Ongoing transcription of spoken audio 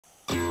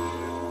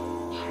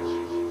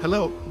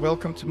Hello,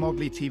 welcome to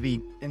Mowgli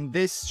TV. In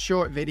this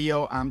short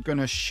video, I'm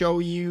gonna show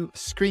you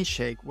Screen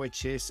Shake,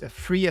 which is a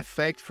free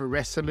effect for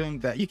Resolume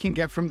that you can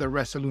get from the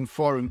Resolume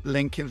forum,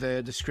 link in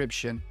the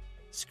description.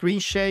 Screen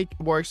Shake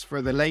works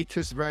for the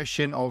latest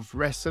version of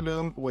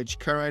Resolume, which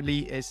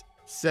currently is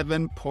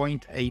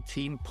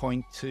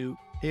 7.18.2.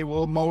 It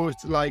will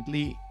most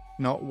likely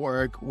not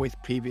work with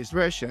previous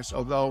versions,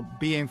 although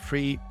being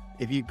free,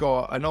 if you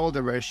got an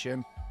older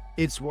version,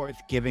 it's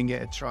worth giving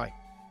it a try.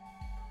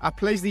 I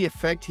place the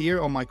effect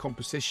here on my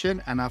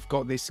composition and I've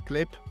got this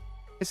clip.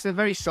 It's a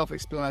very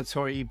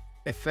self-explanatory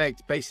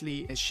effect.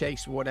 Basically, it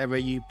shakes whatever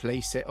you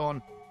place it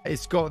on.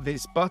 It's got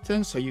this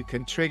button so you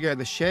can trigger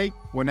the shake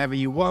whenever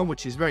you want,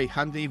 which is very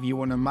handy if you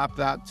want to map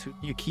that to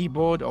your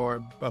keyboard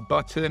or a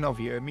button of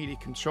your MIDI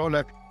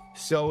controller,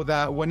 so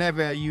that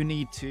whenever you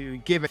need to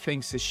give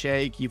things a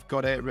shake, you've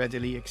got it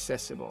readily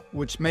accessible,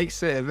 which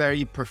makes it a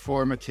very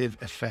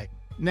performative effect.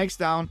 Next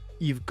down,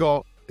 you've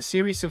got a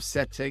series of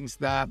settings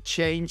that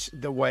change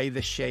the way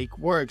the shake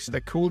works. The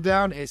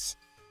cooldown is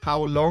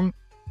how long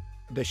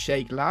the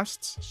shake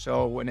lasts.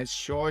 So when it's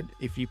short,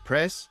 if you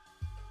press,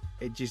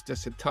 it just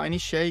does a tiny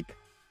shake.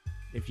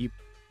 If you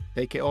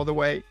take it all the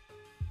way,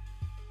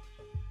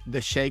 the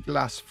shake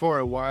lasts for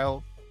a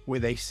while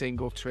with a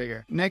single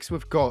trigger. Next,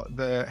 we've got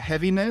the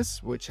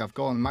heaviness, which I've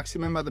got on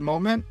maximum at the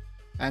moment.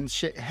 And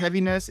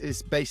heaviness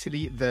is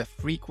basically the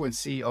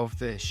frequency of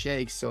the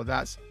shake. So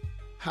that's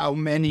how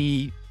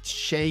many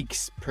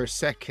shakes per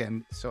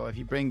second. So if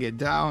you bring it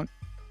down,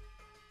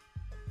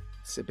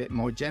 it's a bit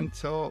more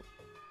gentle.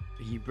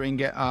 If you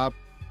bring it up,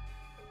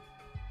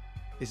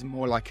 it's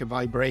more like a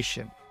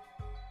vibration.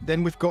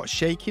 Then we've got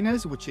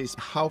shakiness, which is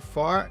how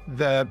far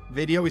the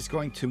video is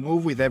going to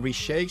move with every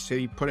shake. So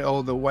you put it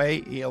all the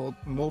way, it'll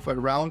move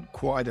around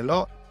quite a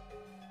lot.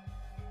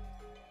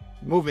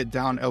 Move it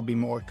down, it'll be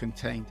more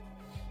contained.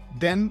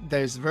 Then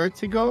there's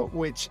vertigo,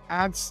 which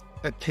adds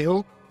a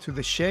tilt to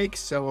the shake.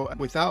 So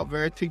without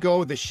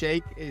vertigo, the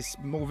shake is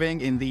moving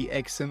in the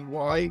X and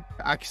Y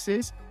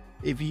axis.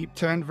 If you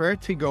turn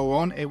vertigo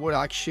on, it would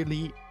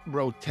actually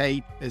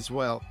rotate as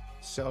well.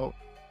 So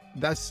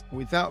that's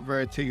without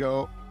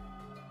vertigo.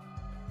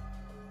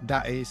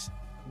 That is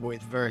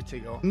with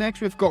vertigo. Next,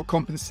 we've got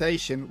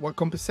compensation. What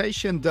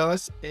compensation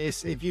does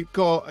is if you've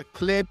got a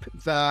clip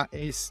that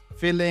is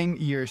filling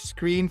your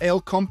screen,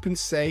 it'll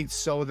compensate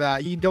so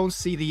that you don't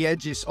see the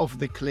edges of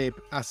the clip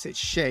as it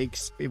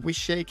shakes. If we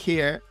shake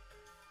here,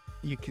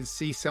 you can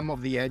see some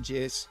of the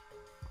edges.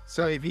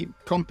 So if you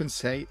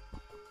compensate,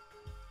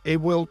 it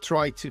will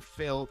try to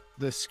fill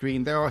the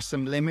screen. There are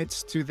some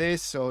limits to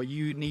this, so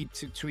you need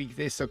to tweak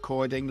this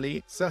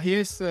accordingly. So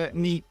here's a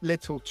neat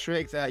little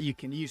trick that you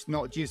can use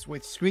not just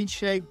with Screen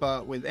Shake,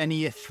 but with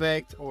any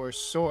effect or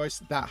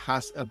source that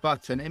has a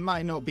button. It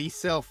might not be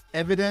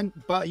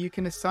self-evident, but you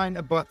can assign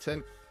a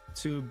button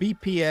to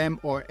BPM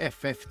or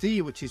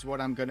FFT, which is what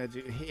I'm gonna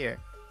do here.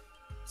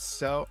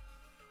 So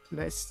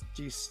let's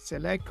just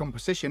select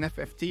composition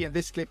FFT, and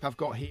this clip I've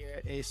got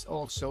here is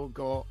also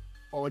got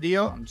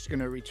audio. I'm just going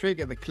to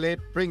retrigger the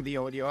clip, bring the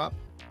audio up,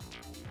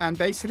 and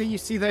basically you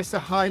see there's a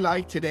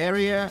highlighted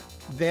area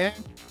there.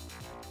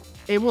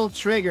 It will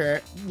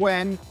trigger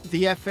when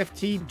the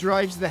FFT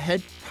drives the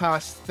head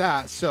past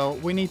that, so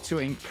we need to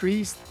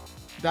increase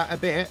that a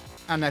bit,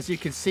 and as you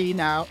can see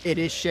now, it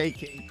is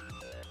shaking.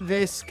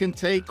 This can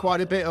take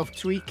quite a bit of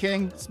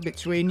tweaking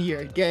between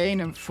your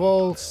gain and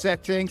full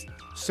settings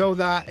so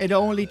that it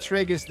only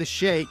triggers the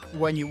shake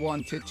when you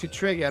want it to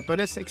trigger.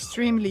 But it's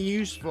extremely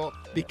useful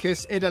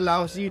because it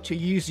allows you to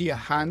use your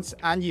hands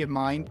and your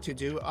mind to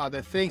do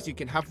other things. You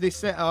can have this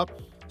set up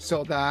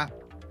so that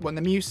when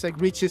the music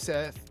reaches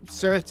a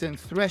certain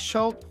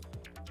threshold,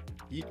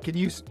 you can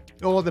use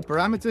all the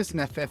parameters in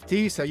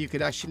FFT, so you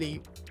could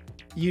actually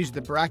use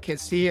the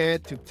brackets here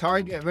to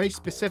target a very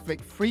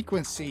specific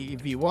frequency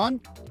if you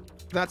want.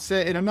 That's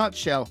it in a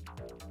nutshell.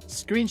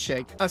 Screen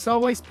Shake. As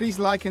always, please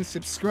like and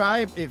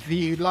subscribe if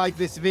you like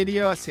this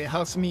video, as it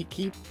helps me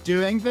keep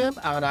doing them,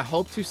 and I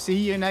hope to see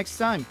you next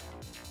time.